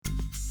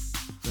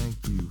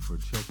for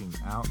checking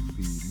out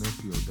the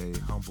Missio Dei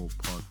Humble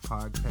Park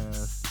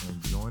podcast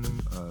and joining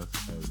us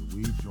as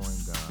we join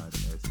God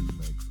as He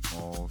makes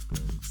all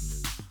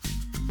things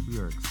new. We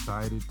are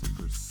excited to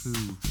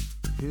pursue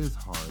His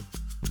heart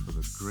for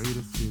the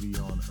greatest city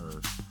on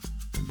earth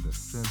and the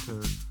center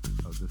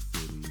of the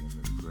city in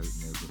this great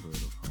neighborhood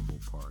of Humble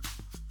Park.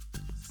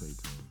 Stay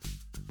tuned.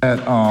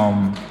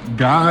 That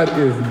God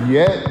is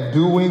yet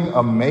doing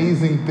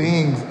amazing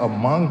things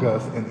among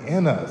us and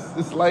in us.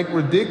 It's like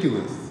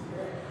ridiculous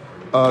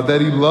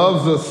that He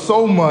loves us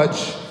so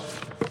much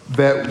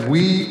that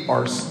we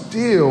are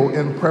still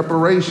in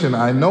preparation.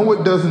 I know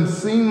it doesn't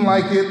seem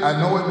like it. I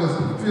know it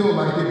doesn't feel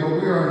like it, but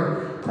we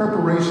are in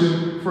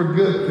preparation for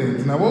good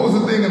things. Now, what was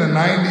the thing in the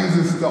 90s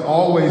is to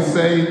always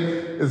say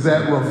is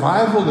that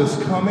revival is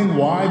coming.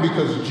 Why?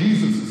 Because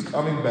Jesus is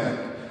coming back.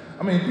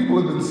 I mean, people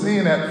have been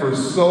saying that for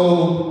so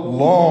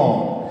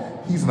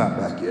long. He's not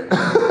back yet.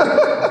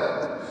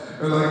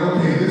 They're like,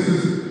 okay,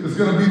 it's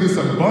going to be this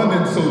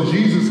abundance so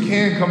Jesus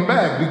can come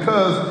back,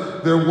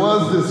 because there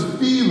was this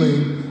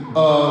feeling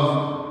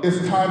of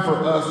it's time for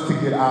us to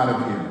get out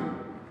of here.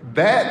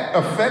 That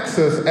affects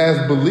us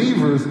as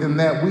believers in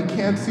that we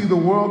can't see the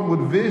world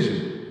with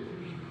vision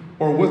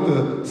or with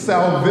a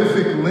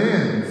salvific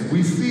lens.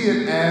 We see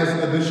it as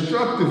a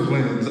destructive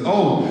lens.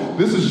 Oh,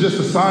 this is just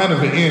a sign of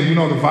the end. You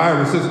know, the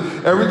virus says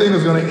everything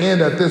is going to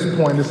end at this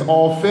point. It's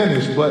all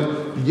finished.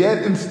 But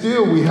yet and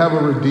still we have a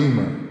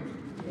Redeemer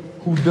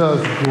who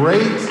does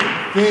great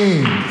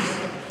things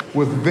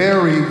with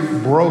very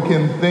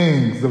broken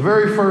things. The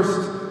very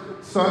first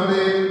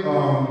Sunday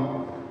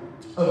of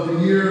the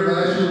year,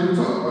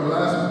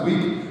 last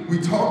week,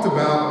 we talked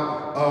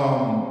about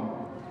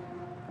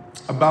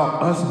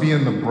us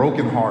being the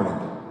brokenhearted.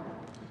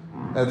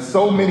 That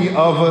so many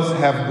of us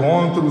have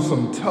gone through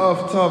some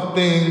tough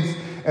things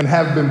and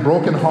have been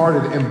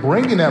brokenhearted, and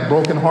bringing that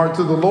broken heart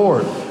to the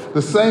Lord.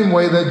 The same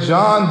way that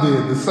John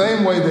did, the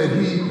same way that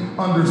he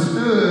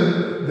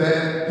understood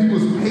that he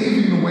was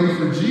paving the way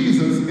for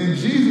Jesus, and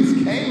Jesus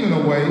came in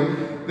a way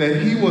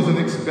that he wasn't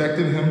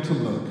expecting him to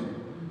look.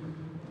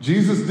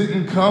 Jesus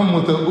didn't come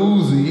with a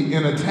Uzi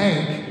in a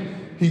tank.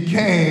 He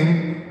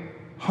came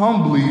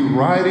humbly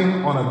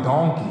riding on a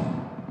donkey.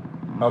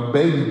 A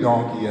baby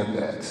donkey at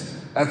that.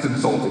 That's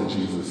insulting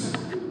Jesus.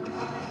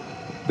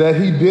 That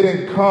he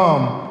didn't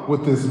come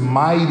with this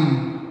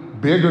mighty,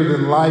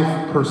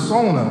 bigger-than-life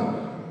persona,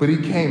 but he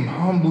came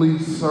humbly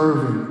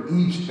serving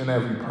each and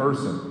every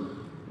person.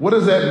 What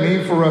does that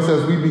mean for us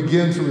as we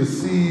begin to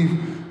receive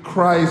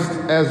Christ,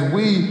 as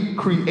we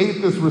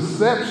create this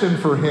reception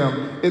for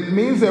him? It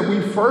means that we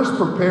first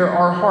prepare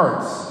our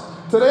hearts.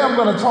 Today I'm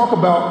going to talk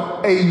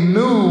about a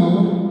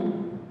new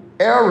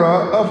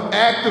era of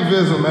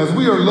activism, as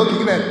we are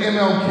looking at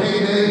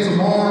MLK Day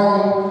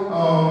tomorrow,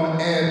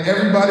 and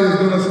everybody's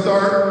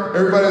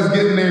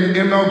getting their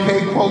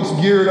MLK quotes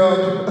geared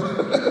up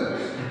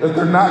that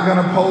they're not going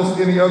to post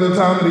any other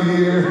time of the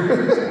year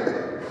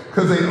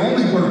because they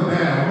only put them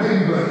now.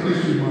 Maybe Black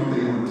History Month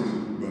they want to,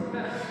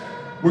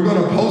 but we're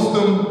going to post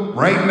them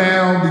right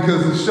now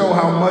because to show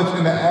how much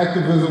into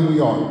activism we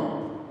are.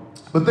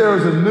 But there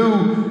is a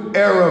new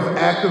era of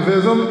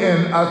activism,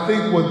 and I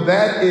think what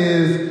that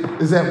is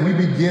that we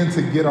begin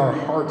to get our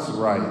hearts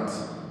right,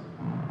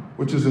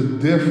 which is a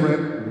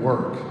different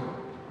work.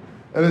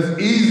 And it's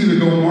easy to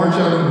go march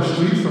out on the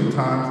street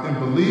sometimes and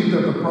believe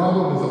that the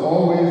problem is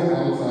always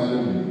outside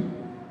of me,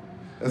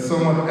 that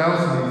someone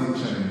else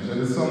needs to change, that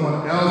it's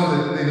someone else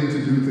that they need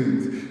to do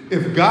things.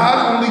 If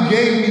God only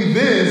gave me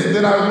this,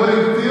 then I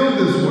wouldn't feel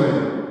this way.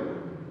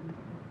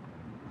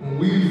 When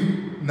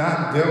we've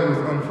not dealt with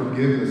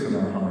unforgiveness in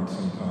our hearts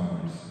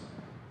sometimes.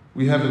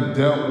 We haven't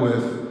dealt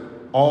with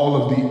all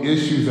of the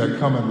issues that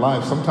come in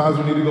life. Sometimes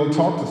we need to go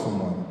talk to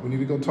someone. We need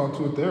to go talk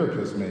to a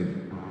therapist maybe.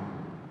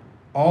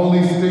 All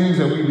these things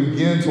that we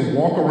begin to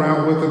walk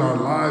around with in our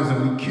lives,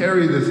 and we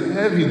carry this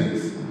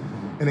heaviness,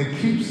 and it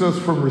keeps us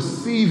from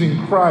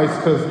receiving Christ,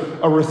 because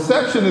a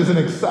reception is an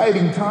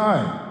exciting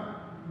time.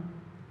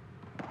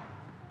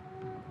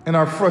 And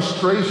our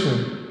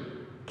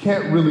frustration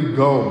can't really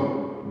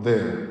go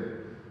there.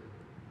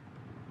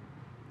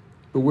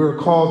 But we're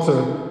called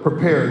to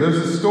prepare. There's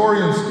a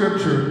story in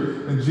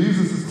Scripture, and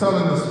Jesus is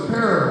telling this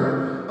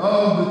parable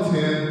of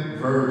the 10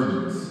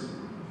 virgins.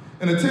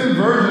 And the 10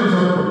 virgins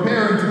are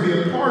preparing to be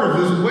a part of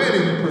this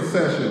wedding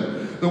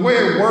procession. The way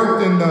it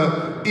worked in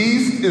the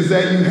East is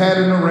that you had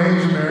an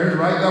arranged marriage,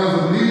 right? That was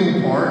the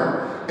legal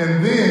part.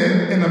 And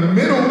then in the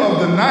middle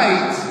of the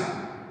night,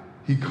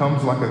 he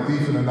comes like a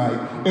thief in the night.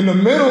 In the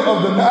middle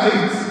of the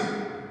night,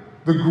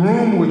 the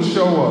groom would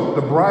show up,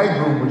 the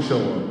bridegroom would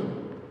show up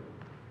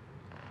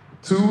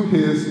to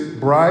his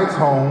bride's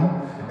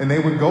home, and they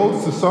would go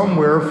to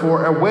somewhere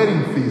for a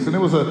wedding feast. And it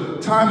was a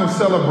time of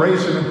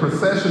celebration and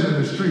procession in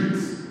the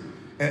streets.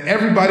 And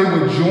everybody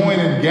would join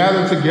and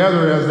gather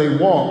together as they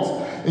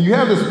walked. And you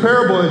have this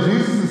parable that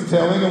Jesus is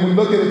telling, and we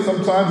look at it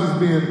sometimes as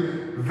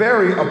being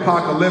very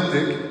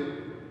apocalyptic.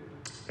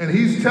 And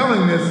he's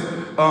telling this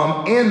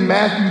in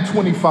Matthew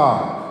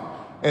 25.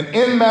 And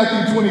in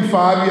Matthew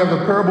 25, you have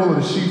the parable of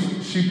the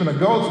sheep and the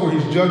goats, where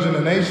he's judging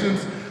the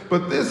nations.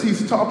 But this,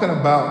 he's talking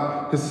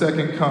about his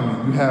second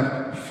coming. You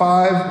have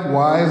 5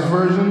 wise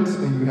virgins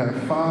and you have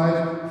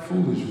 5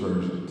 foolish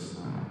virgins.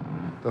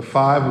 The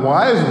 5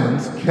 wise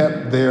ones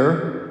kept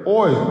their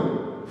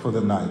oil for the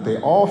night. They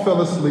all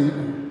fell asleep.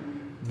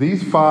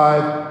 These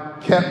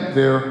 5 kept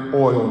their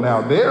oil.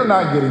 Now, they're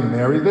not getting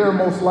married. They're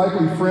most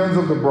likely friends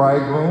of the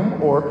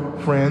bridegroom or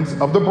friends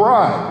of the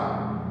bride.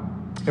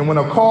 And when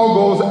a call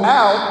goes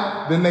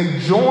out, then they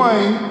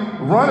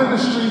run in the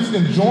streets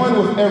and join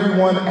with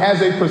everyone as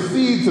they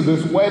proceed to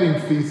this wedding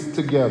feast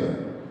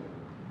together.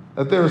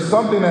 That there's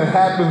something that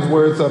happens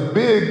where it's a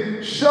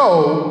big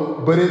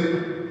show, but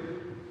it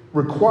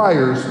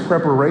requires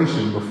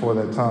preparation before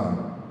that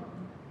time.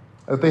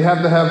 That they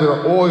have to have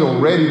their oil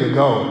ready to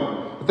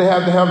go. That they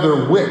have to have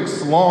their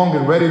wicks long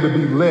and ready to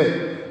be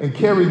lit and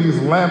carry these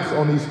lamps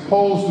on these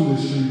poles through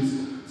the streets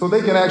so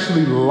they can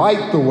actually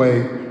light the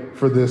way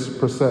for this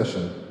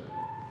procession.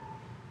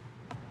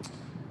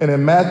 And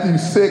in Matthew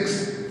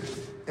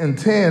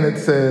 6:10, it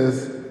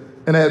says,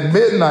 and at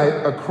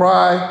midnight a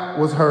cry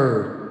was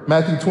heard.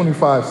 Matthew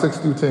 25,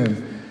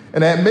 6-10.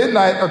 And at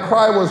midnight a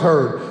cry was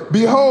heard,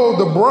 behold,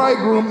 the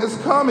bridegroom is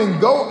coming,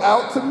 go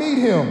out to meet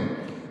him.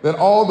 Then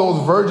all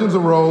those virgins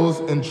arose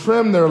and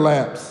trimmed their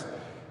lamps.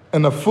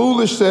 And the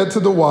foolish said to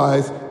the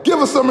wise, give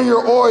us some of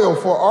your oil,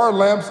 for our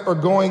lamps are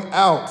going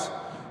out.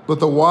 But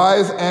the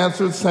wise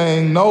answered,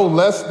 saying, no,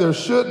 lest there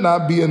should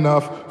not be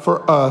enough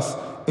for us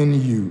and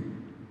you.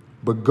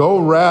 But go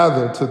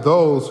rather to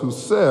those who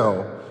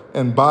sell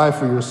and buy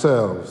for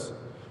yourselves.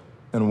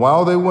 And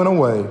while they went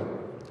away,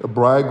 the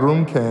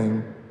bridegroom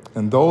came,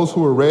 and those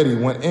who were ready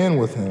went in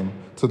with him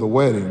to the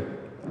wedding,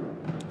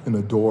 and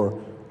the door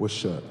was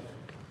shut.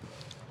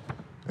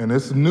 In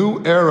this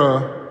new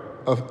era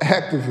of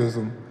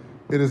activism,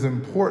 it is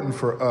important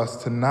for us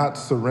to not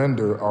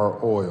surrender our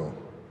oil.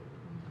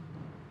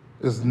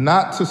 Is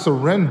not to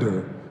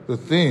surrender the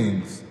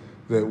things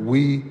that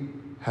we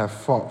have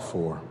fought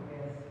for.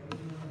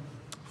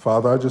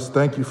 Father, I just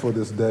thank you for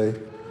this day.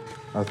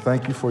 I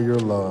thank you for your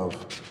love.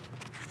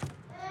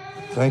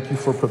 Thank you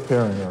for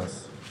preparing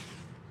us.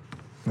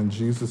 In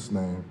Jesus'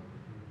 name,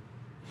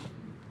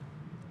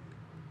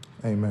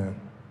 amen.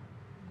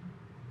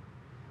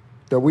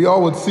 That we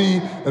all would see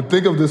and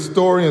think of this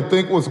story and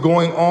think what's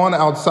going on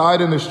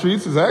outside in the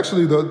streets is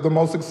actually the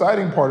most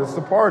exciting part. It's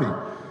the party.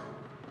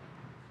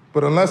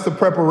 But unless the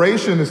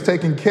preparation is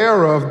taken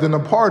care of, then the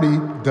party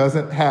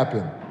doesn't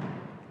happen.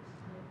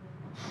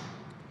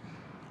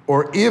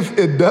 Or if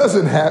it does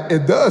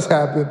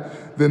happen,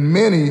 then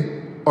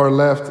many are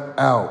left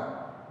out.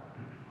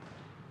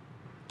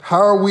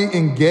 How are we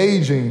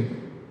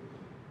engaging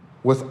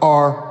with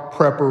our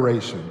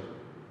preparation?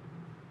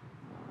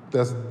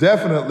 That's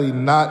definitely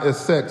not as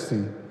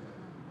sexy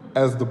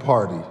as the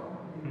party.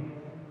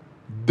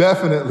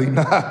 Definitely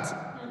not.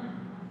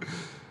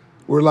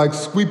 We're like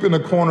sweeping the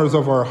corners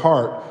of our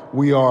heart.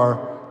 We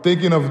are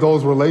thinking of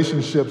those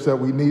relationships that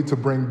we need to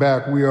bring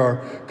back. We are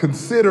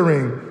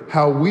considering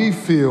how we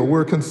feel.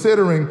 We're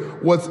considering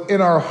what's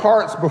in our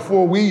hearts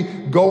before we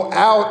go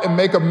out and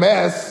make a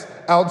mess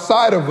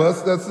outside of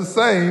us that's the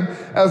same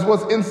as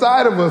what's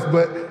inside of us.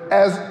 But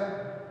as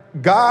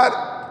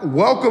God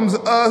welcomes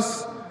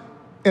us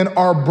in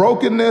our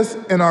brokenness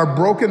and our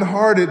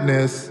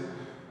brokenheartedness,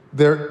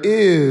 there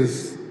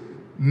is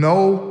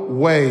no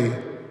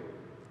way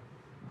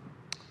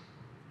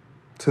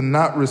to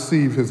not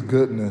receive his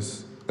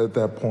goodness at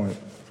that point.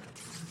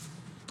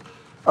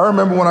 I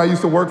remember when I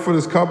used to work for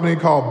this company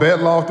called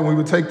Bedloft, and we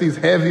would take these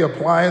heavy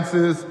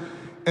appliances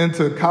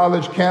into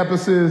college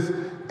campuses,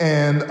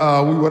 and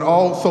we would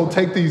also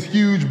take these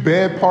huge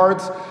bed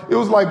parts. It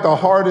was like the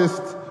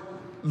hardest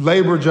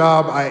labor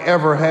job I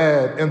ever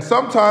had. And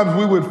sometimes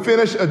we would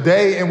finish a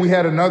day and we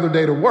had another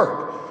day to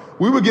work.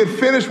 We would get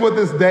finished with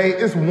this day.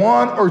 It's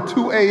 1 or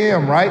 2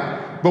 a.m.,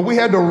 right? But we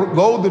had to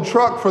load the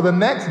truck for the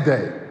next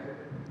day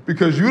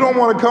because you don't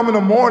want to come in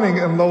the morning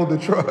and load the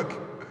truck.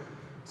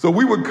 So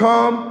we would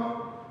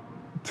come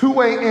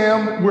 2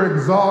 a.m., we're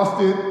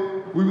exhausted.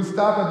 We would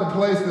stop at the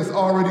place that's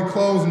already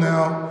closed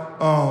now,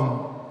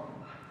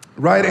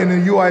 right in the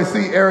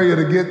UIC area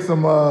to get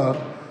some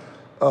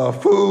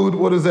food.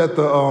 What is that?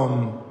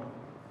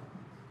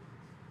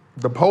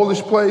 The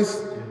Polish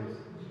place?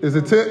 Is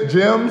it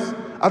Jim's?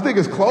 I think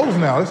it's closed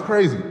now. It's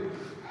crazy.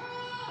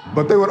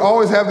 But they would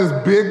always have this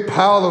big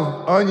pile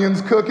of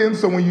onions cooking.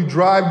 So when you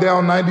drive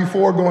down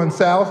 94 going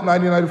south,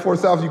 94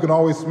 south, you can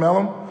always smell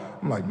them.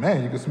 I'm like,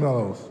 man, you can smell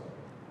those.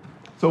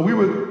 So we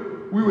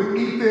would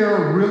eat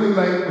there really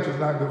late, which is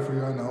not good for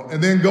you, I know,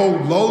 and then go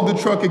load the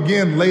truck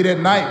again late at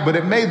night. But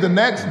it made the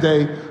next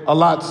day a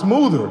lot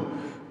smoother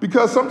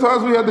because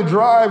sometimes we had to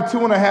drive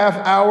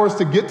 2.5 hours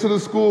to get to the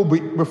school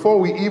before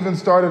we even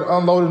started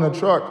unloading the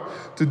truck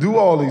to do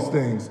all these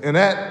things. And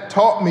that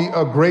taught me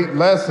a great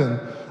lesson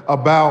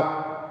about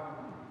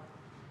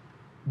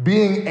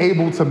being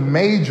able to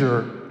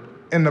major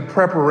in the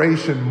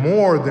preparation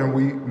more than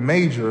we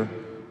major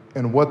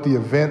in what the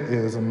event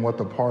is and what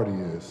the party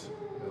is.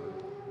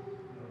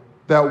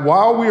 That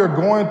while we are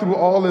going through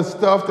all this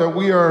stuff, that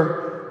we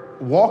are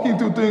walking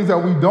through things that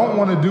we don't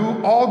want to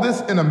do, all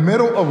this in the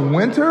middle of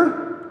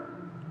winter,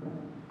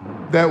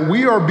 that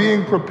we are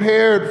being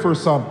prepared for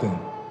something,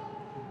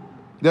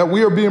 that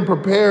we are being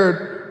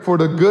prepared for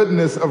the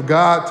goodness of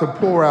God to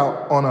pour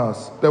out on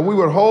us, that we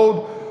would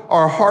hold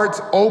our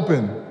hearts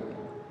open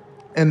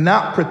and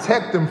not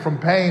protect them from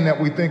pain that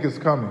we think is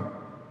coming.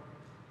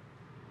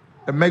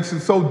 It makes it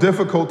so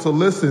difficult to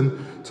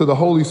listen to the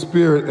Holy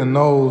Spirit in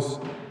those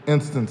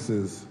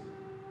instances.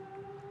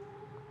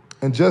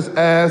 And just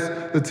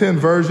as the 10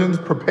 virgins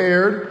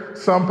prepared,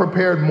 some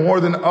prepared more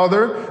than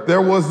other,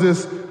 there was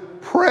this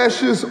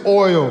precious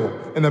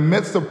oil in the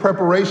midst of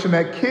preparation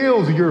that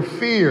kills your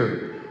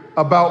fear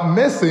about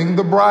missing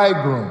the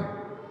bridegroom.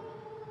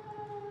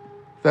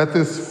 That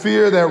this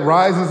fear that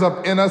rises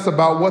up in us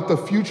about what the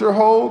future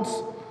holds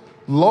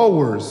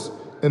lowers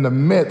in the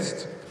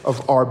midst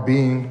of our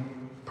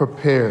being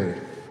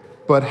prepared.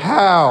 But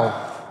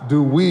how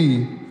do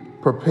we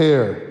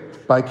prepare?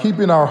 By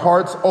keeping our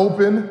hearts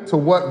open to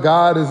what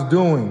God is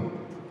doing.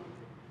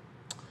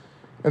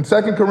 In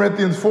 2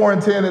 Corinthians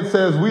 4:10, it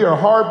says, we are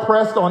hard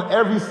pressed on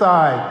every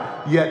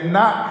side, yet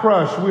not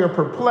crushed. We are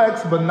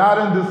perplexed, but not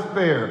in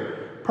despair.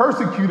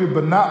 Persecuted,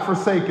 but not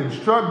forsaken.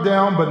 Struck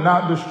down, but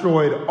not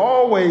destroyed.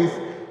 Always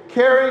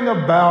carrying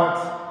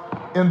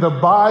about in the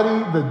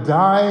body the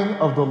dying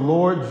of the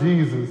Lord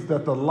Jesus,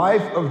 that the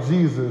life of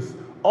Jesus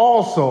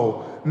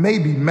also may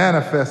be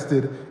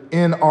manifested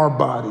in our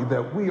body,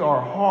 that we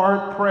are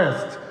hard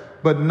pressed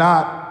but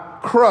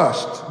not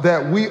crushed,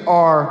 that we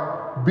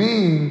are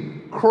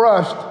being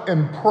crushed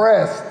and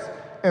pressed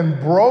and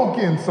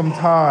broken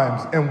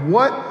sometimes. And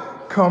what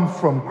comes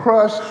from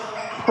crushed,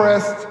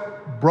 pressed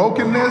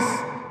brokenness?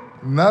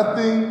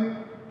 Nothing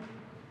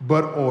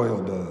but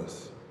oil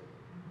does.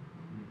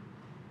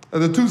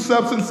 The two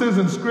substances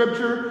in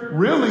Scripture,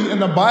 really in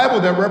the Bible,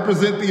 that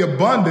represent the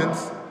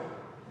abundance,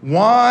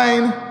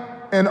 wine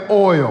and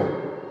oil.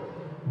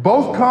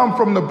 Both come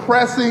from the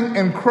pressing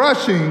and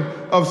crushing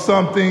of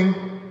something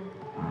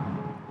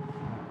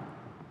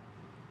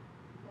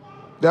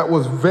that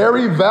was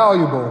very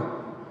valuable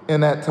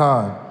in that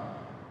time.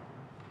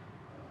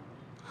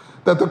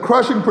 That the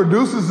crushing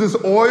produces this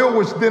oil,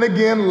 which then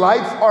again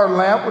lights our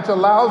lamp, which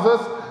allows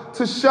us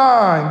to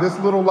shine. This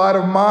little light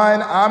of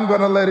mine, I'm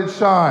going to let it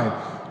shine.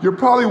 You're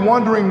probably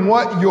wondering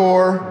what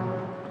your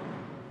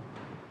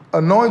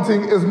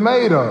anointing is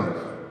made of.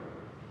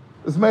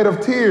 It's made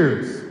of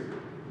tears.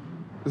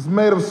 It's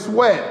made of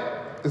sweat.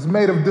 It's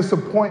made of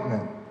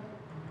disappointment.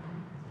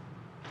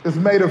 It's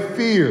made of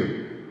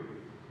fear.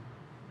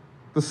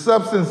 The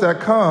substance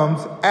that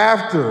comes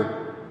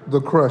after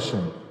the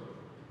crushing.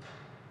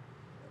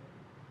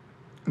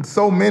 And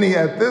so many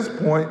at this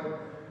point,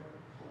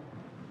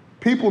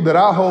 people that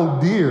I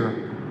hold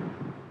dear,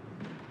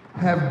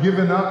 have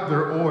given up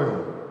their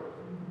oil.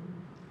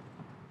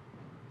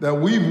 That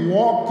we've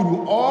walked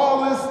through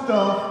all this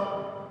stuff,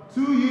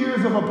 2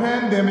 years of a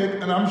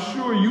pandemic, and I'm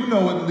sure you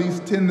know at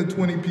least 10 to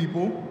 20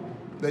 people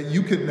that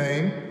you could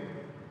name.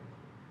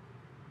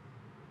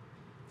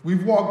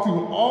 We've walked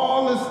through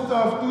all this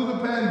stuff through the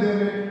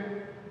pandemic,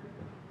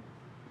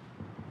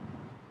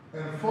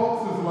 and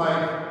folks is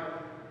like,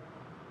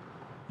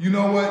 you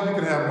know what, you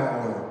can have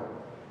my oil.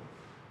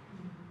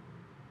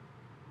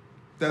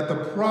 That the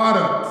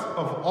product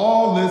of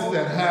all this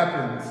that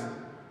happens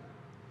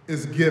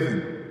is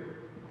given.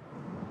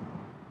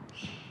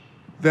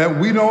 That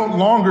we no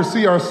longer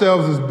see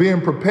ourselves as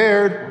being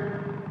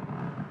prepared.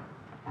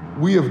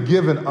 We have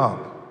given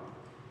up.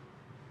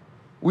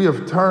 We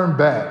have turned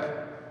back.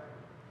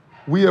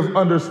 We have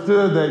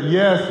understood that,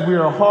 yes, we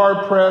are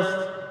hard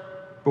pressed,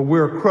 but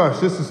we're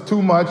crushed. This is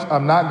too much.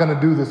 I'm not going to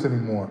do this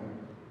anymore.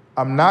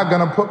 I'm not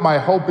going to put my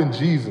hope in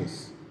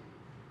Jesus.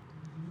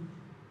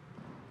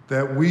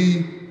 That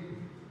we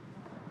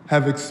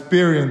have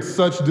experienced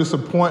such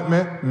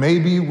disappointment,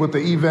 maybe with the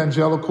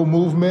evangelical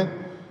movement,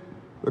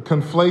 the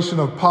conflation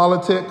of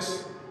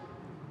politics,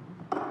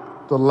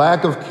 the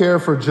lack of care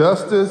for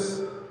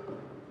justice,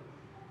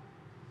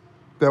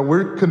 that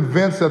we're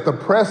convinced that the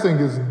pressing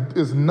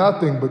is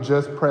nothing but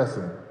just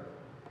pressing.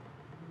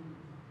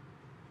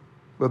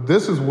 But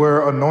this is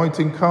where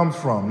anointing comes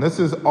from. This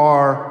is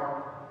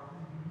our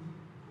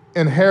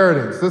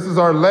inheritance. This is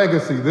our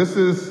legacy.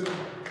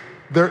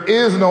 There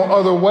is no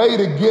other way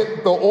to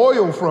get the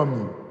oil from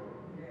you.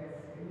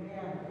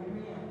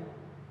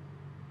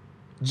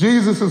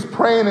 Jesus is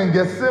praying in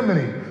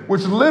Gethsemane,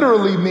 which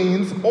literally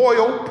means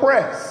oil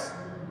press.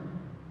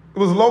 It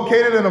was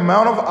located in the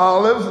Mount of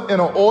Olives in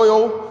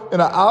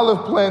an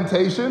olive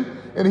plantation,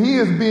 and he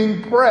is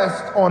being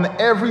pressed on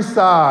every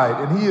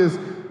side, and he is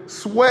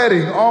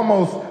sweating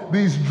almost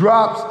these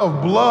drops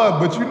of blood.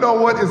 But you know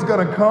what is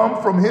going to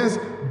come from his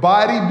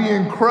body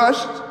being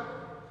crushed?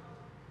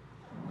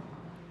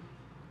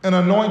 An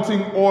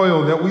anointing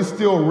oil that we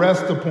still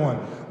rest upon.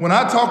 When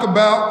I talk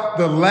about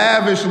the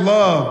lavish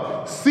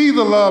love, see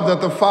the love that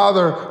the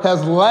Father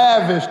has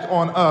lavished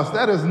on us.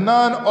 That is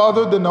none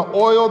other than the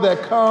oil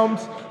that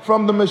comes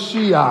from the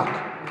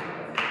Mashiach,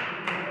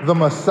 the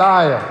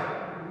Messiah.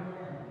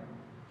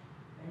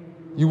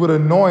 You would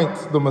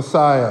anoint the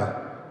Messiah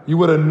You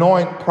would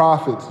anoint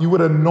prophets. You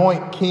would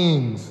anoint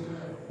kings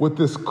with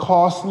this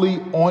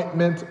costly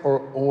ointment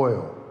or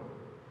oil.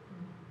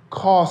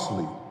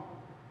 Costly.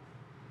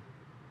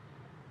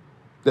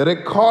 That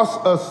it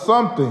costs us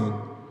something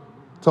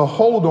to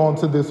hold on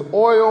to this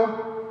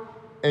oil.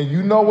 And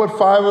you know what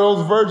 5 of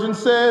those virgins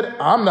said?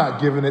 I'm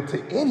not giving it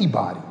to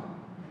anybody.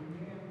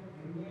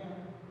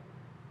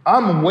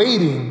 I'm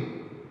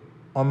waiting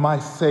on my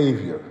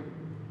Savior.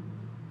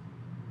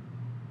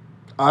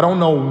 I don't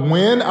know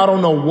when, I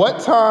don't know what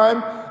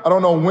time, I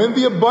don't know when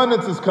the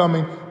abundance is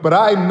coming, but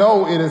I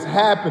know it is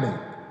happening.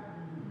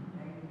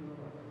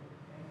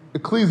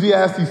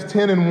 Ecclesiastes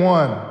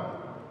 10:1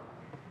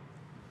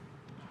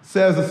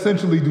 says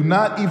essentially, do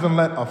not even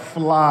let a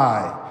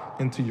fly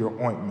into your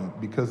ointment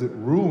because it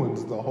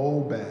ruins the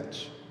whole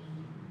batch.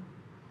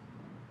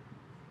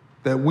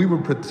 That we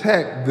would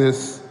protect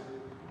this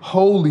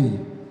holy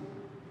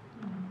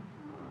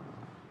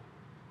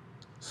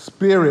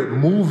spirit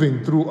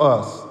moving through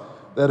us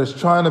that is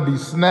trying to be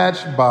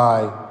snatched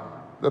by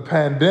the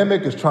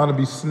pandemic, is trying to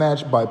be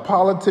snatched by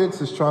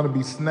politics, is trying to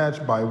be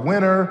snatched by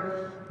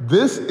winter.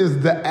 This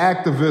is the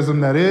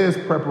activism that is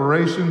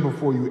preparation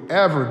before you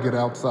ever get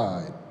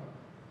outside.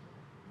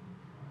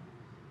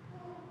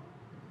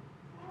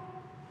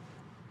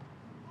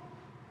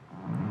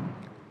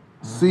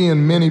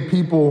 Seeing many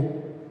people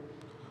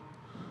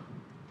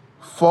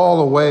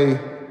fall away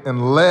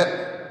and let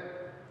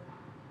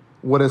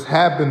what has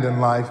happened in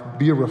life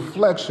be a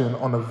reflection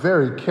on the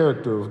very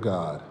character of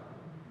God.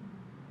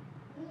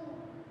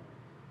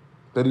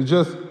 That he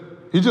just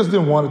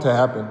didn't want it to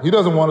happen. He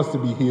doesn't want us to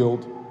be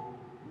healed.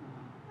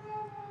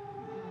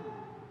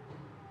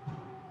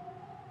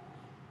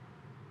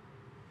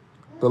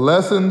 The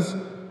lessons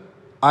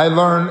I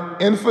learn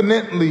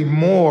infinitely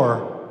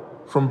more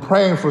from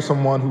praying for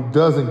someone who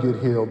doesn't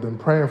get healed than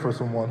praying for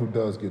someone who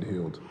does get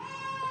healed.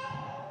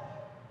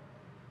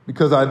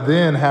 Because I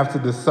then have to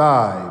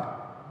decide,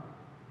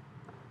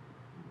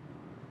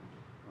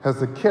 has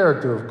the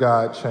character of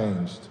God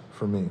changed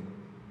for me?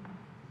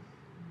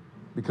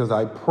 Because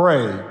I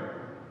pray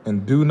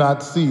and do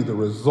not see the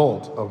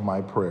result of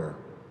my prayer.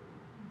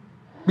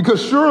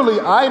 Because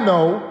surely I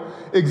know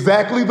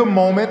exactly the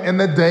moment and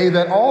the day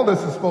that all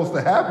this is supposed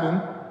to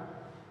happen.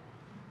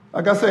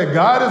 Like I said,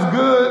 God is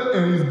good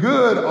and he's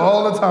good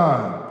all the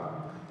time.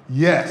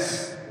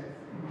 Yes.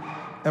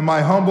 Am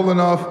I humble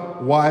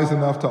enough, wise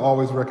enough to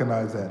always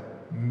recognize that?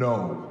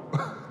 No.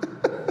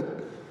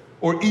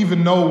 Or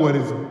even know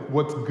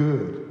what's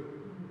good.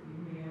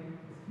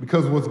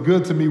 Because what's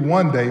good to me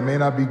one day may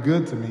not be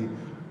good to me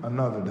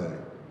another day.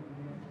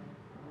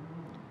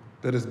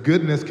 That his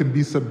goodness can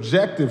be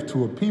subjective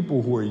to a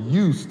people who are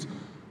used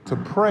to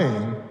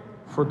praying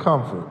for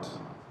comfort.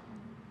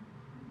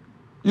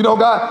 You know,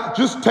 God,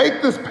 just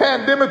take this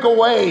pandemic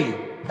away.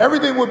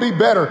 Everything would be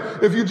better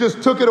if you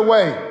just took it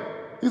away.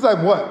 He's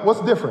like, what?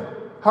 What's different?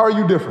 How are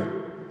you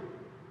different?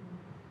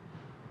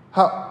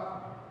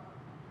 How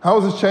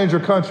has this changed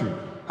your country?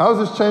 How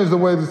has this changed the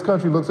way this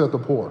country looks at the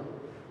poor?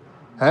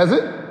 Has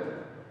it?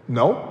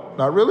 No,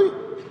 not really.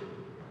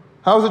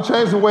 How has it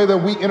changed the way that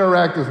we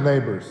interact as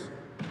neighbors?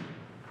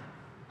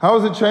 How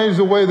has it changed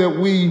the way that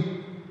we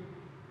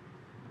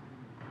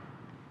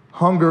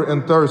hunger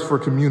and thirst for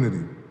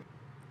community?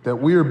 That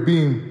we are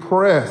being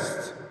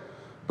pressed,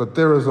 but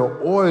there is an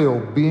oil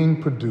being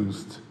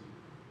produced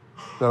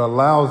that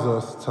allows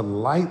us to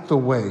light the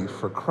way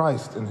for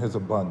Christ in his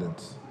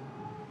abundance.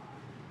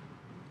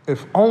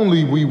 If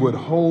only we would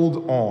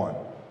hold on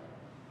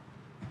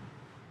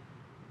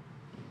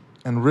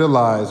and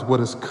realize what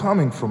is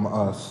coming from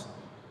us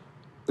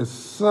is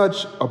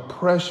such a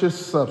precious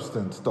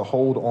substance to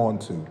hold on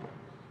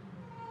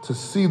to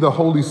see the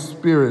Holy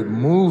Spirit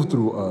move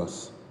through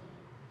us,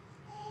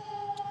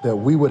 that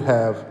we would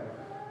have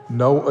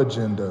no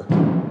agenda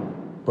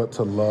but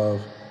to love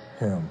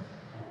him.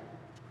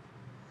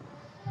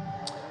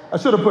 I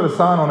should have put a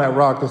sign on that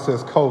rock that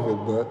says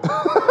COVID, but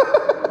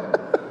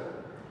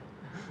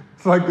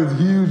it's like this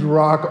huge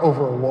rock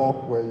over a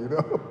walkway, you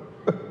know?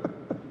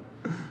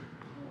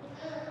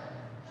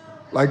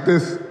 Like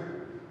this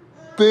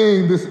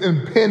thing, this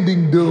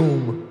impending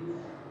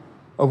doom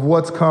of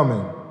what's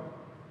coming.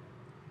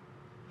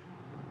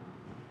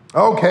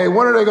 Okay,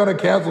 when are they going to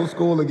cancel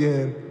school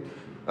again?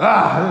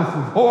 This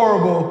is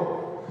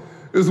horrible.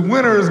 This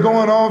winter is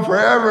going on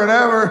forever and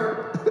ever.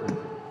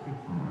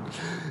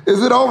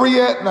 Is it over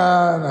yet?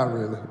 Nah, not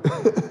really.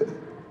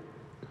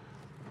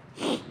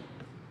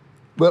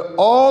 But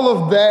all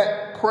of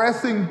that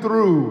pressing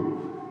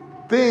through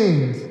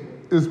things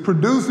is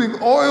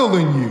producing oil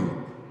in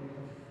you.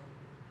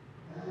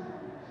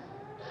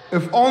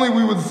 If only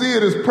we would see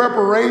it as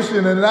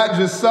preparation and not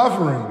just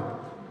suffering.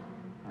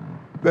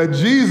 That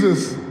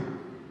Jesus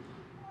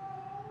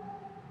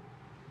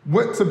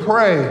went to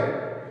pray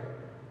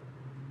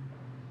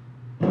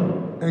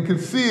and could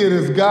see it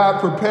as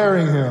God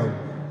preparing him,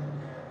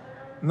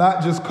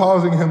 not just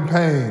causing him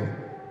pain,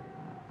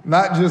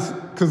 not just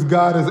because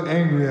God is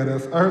angry at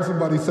us. I heard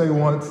somebody say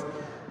once,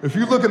 if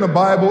you look in the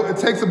Bible, it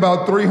takes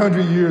about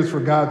 300 years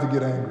for God to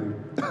get angry.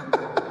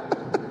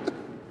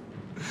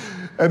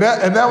 And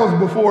that was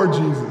before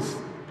Jesus.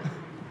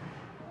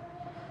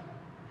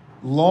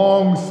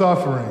 Long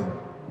suffering.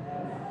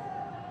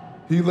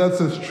 He lets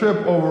us trip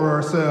over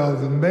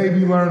ourselves and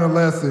maybe learn a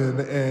lesson,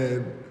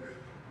 and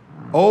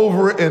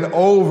over and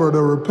over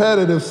the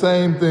repetitive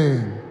same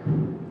thing.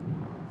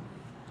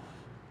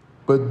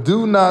 But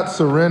do not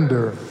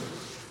surrender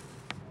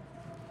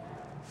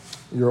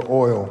your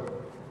oil.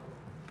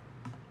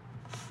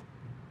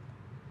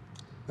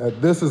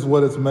 That this is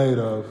what it's made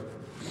of.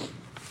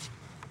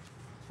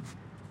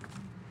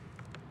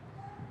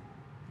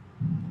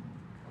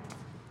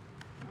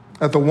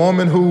 At the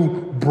woman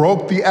who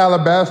broke the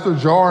alabaster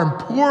jar and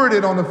poured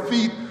it on the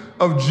feet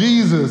of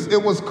Jesus.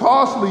 It was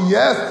costly,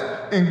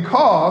 yes, in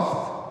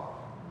cost.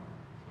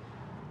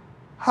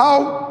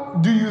 How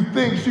do you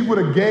think she would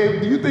have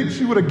gave? Do you think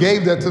she would have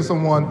gave that to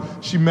someone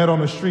she met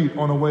on the street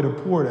on the way to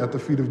pour it at the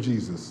feet of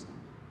Jesus?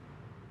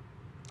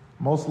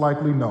 Most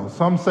likely no.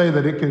 Some say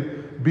that it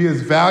could be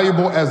as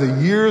valuable as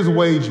a year's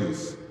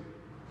wages.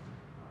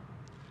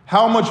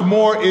 How much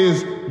more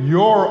is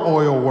your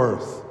oil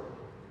worth?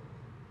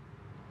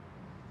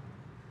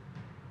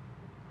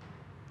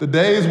 The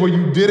days where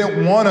you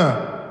didn't want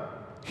to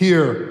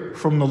hear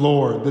from the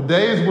Lord. The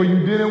days where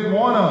you didn't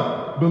want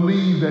to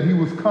believe that he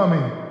was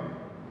coming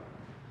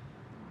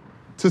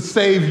to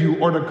save you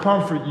or to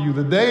comfort you.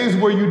 The days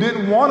where you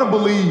didn't want to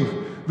believe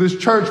this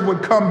church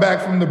would come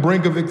back from the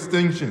brink of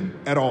extinction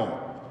at all.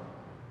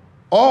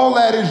 All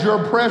that is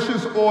your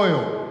precious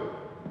oil.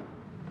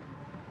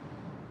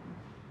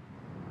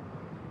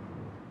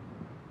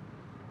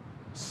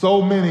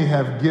 So many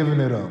have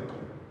given it up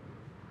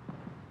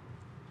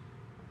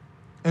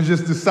and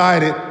just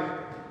decided,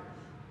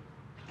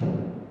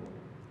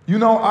 you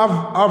know,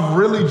 I've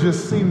really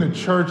just seen the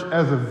church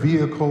as a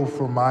vehicle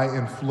for my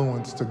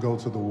influence to go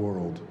to the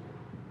world.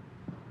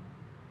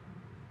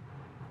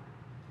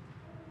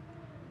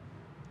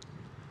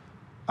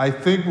 I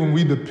think when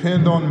we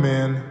depend on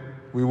men,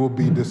 we will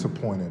be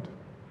disappointed.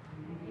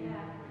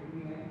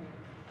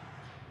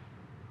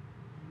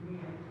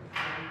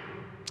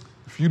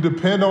 If you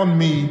depend on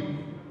me,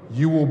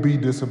 you will be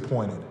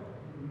disappointed.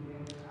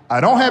 I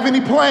don't have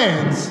any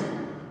plans,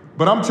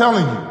 but I'm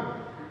telling you,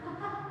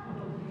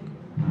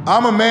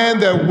 I'm a man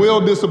that will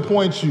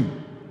disappoint you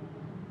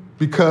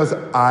because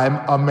I'm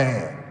a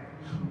man.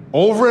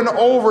 Over and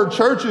over,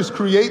 churches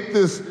create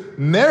this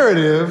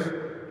narrative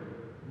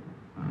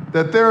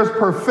that there is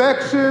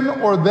perfection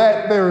or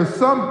that there is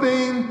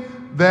something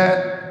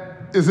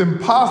that is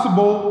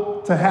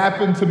impossible to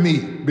happen to me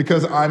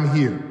because I'm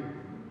here.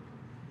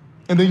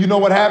 And then you know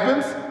what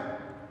happens?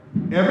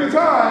 Every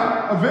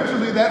time,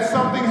 eventually that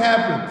something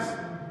happens.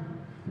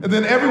 And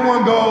then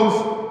everyone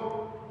goes,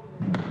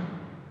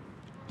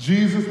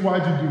 Jesus,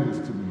 why'd you do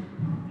this to me?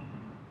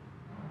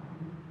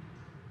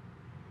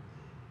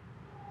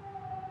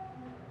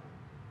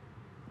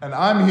 And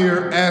I'm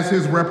here as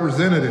his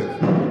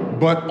representative,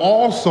 but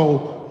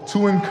also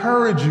to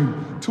encourage you,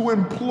 to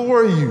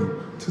implore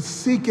you to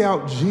seek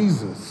out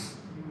Jesus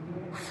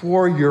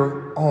for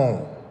your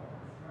own.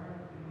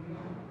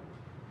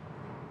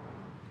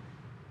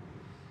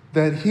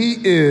 That he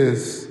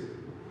is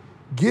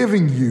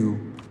giving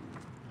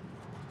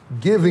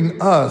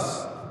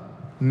us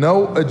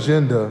no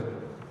agenda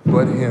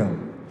but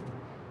him.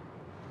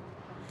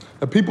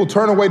 The people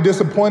turn away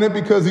disappointed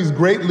because these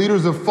great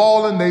leaders have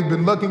fallen. They've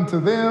been looking to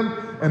them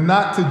and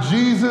not to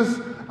Jesus.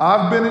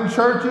 I've been in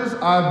churches.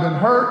 I've been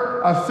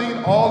hurt. I've seen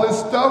all this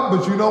stuff.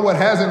 But you know what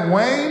hasn't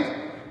waned?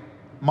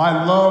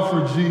 My love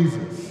for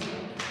Jesus.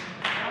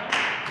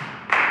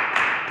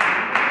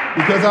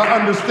 Because I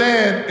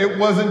understand it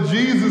wasn't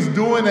Jesus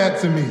doing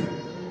that to me.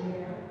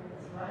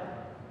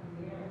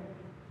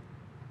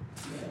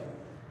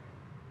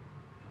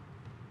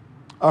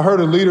 I heard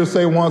a leader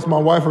say once, my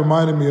wife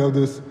reminded me of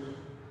this.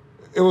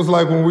 It was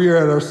like when we were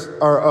at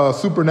our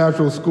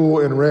supernatural school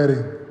in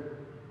Reading.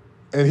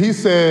 And he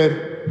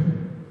said,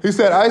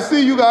 I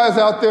see you guys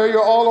out there.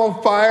 You're all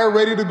on fire,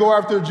 ready to go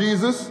after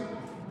Jesus.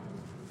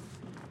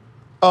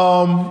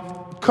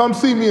 Come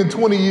see me in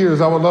 20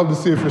 years. I would love to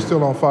see if you're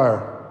still on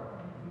fire.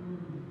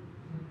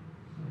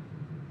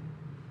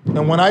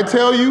 And when I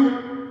tell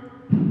you,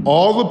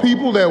 all the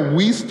people that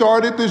we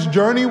started this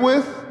journey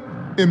with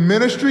in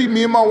ministry,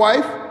 me and my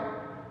wife,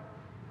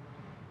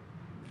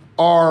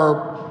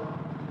 are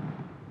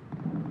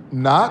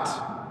not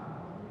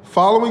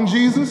following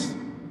Jesus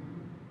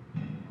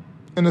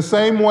in the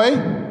same way,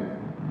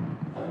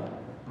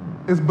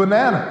 it's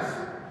bananas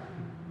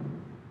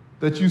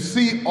that you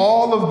see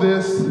all of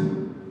this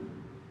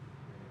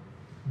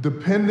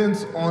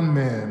dependence on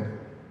men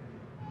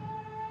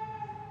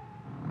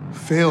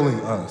failing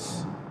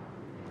us.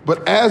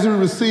 But as we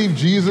receive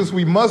Jesus,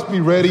 we must be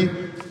ready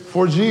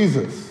for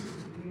Jesus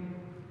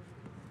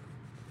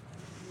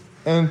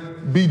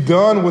and be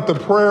done with the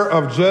prayer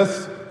of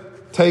just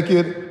take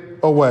it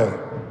away.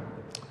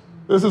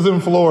 This is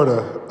in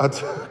Florida.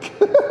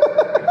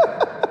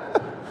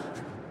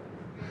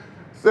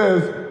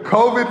 Says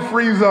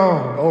COVID-free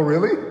zone. Oh,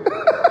 really?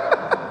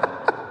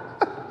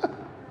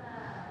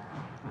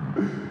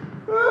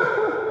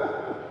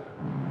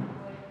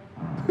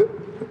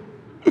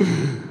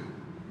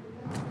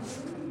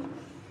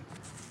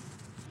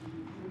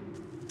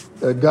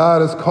 that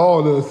God has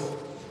called us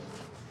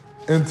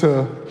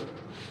into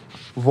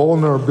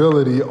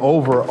vulnerability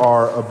over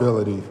our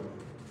ability.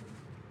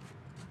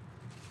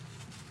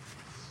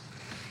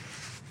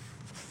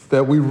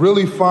 That we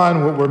really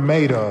find what we're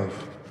made of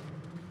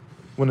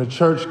when the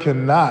church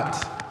cannot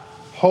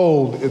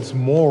hold its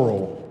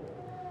moral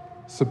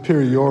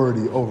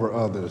superiority over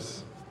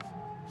others.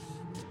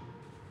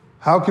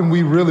 How can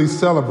we really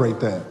celebrate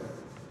that?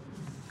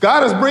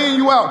 God is bringing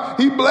you out.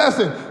 He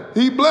blessing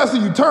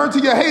you. Turn to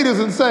your haters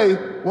and say,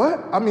 what?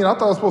 I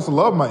thought I was supposed to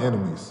love my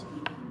enemies.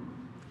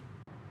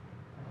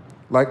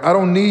 Like, I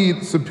don't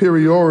need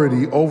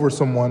superiority over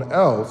someone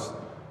else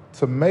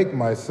to make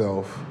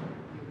myself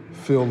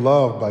feel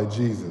loved by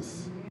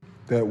Jesus.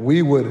 That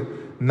we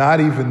would not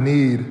even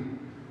need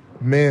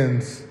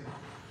men's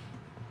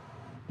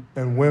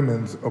and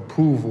women's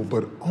approval,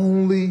 but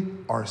only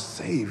our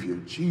Savior,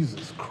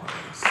 Jesus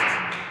Christ.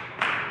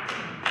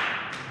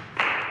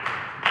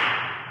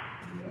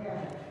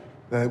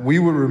 That we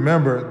would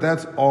remember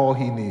that's all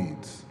he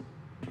needs.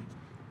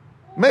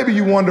 Maybe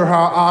you wonder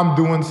how I'm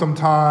doing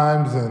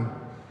sometimes, and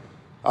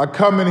I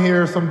come in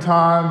here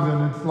sometimes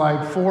and it's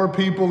like 4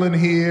 people in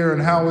here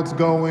and how it's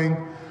going.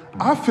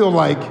 I feel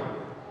like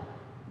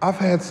I've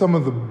had some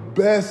of the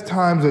best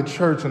times at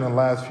church in the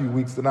last few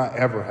weeks than I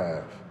ever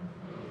have.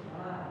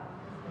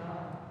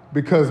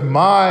 Because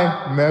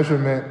my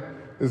measurement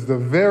is the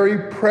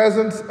very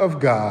presence of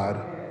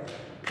God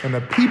and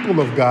the people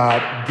of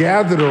God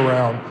gathered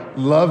around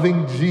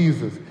loving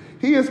Jesus.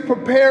 He is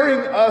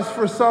preparing us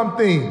for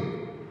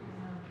something.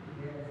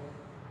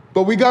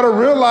 But we got to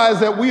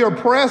realize that we are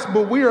pressed,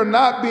 but we are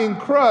not being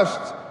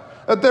crushed.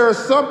 That there is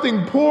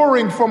something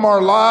pouring from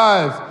our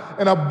lives,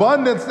 an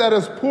abundance that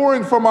is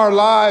pouring from our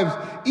lives,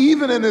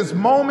 even in this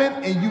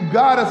moment, and you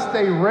got to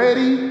stay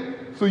ready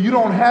so you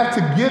don't have to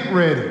get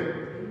ready.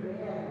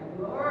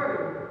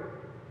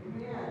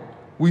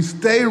 We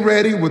stay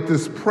ready with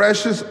this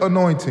precious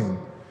anointing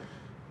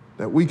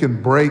that we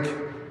can break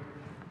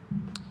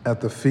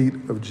at the feet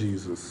of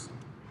Jesus.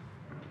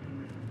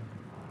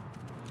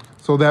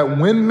 So that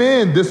when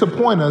men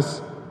disappoint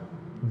us,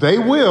 they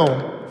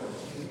will,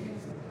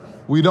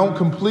 we don't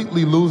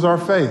completely lose our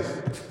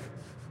faith.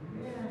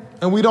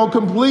 And we don't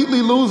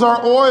completely lose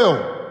our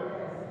oil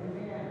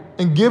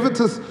and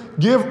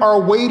give our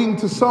waiting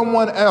to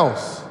someone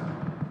else.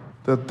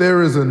 That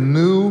there is a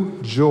new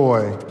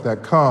joy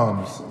that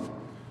comes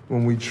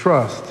when we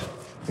trust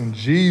in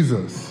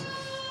Jesus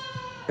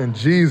and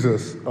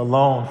Jesus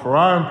alone. For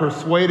I am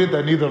persuaded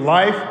that neither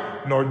life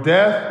nor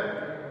death,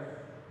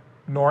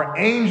 nor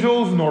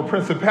angels, nor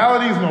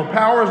principalities, nor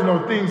powers,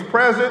 nor things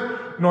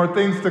present, nor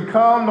things to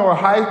come, nor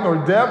height,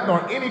 nor depth,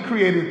 nor any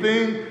created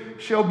thing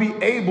shall be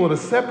able to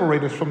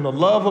separate us from the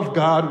love of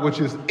God which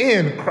is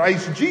in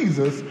Christ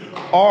Jesus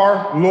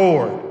our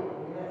Lord.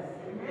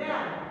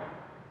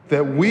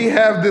 That we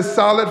have this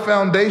solid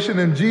foundation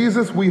in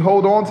Jesus, we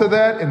hold on to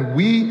that, and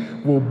we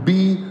will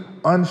be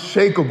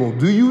unshakable.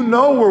 Do you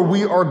know where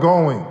we are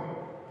going?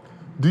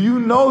 Do you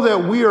know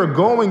that we are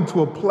going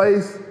to a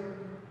place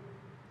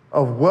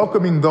of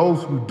welcoming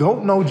those who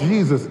don't know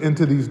Jesus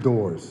into these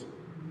doors?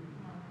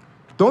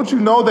 Don't you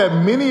know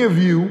that many of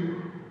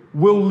you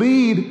will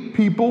lead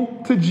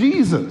people to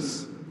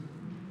Jesus?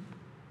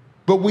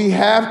 But we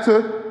have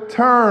to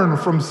turn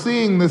from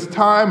seeing this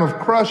time of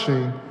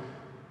crushing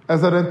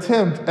as an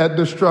attempt at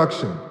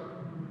destruction.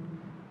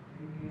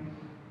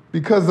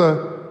 Because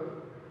the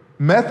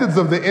methods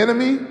of the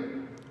enemy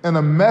and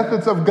the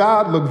methods of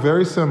God look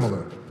very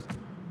similar,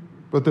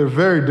 but they're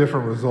very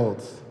different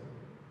results.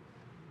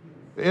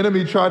 The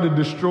enemy tried to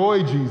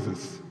destroy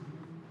Jesus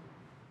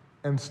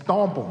and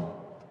stomp him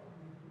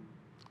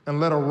and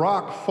let a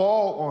rock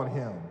fall on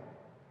him,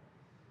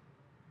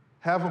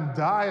 have him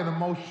die in the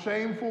most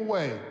shameful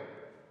way.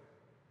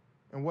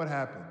 And what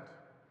happened?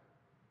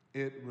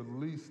 It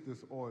released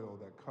this oil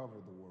that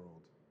covered the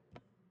world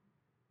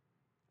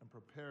and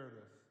prepared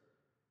us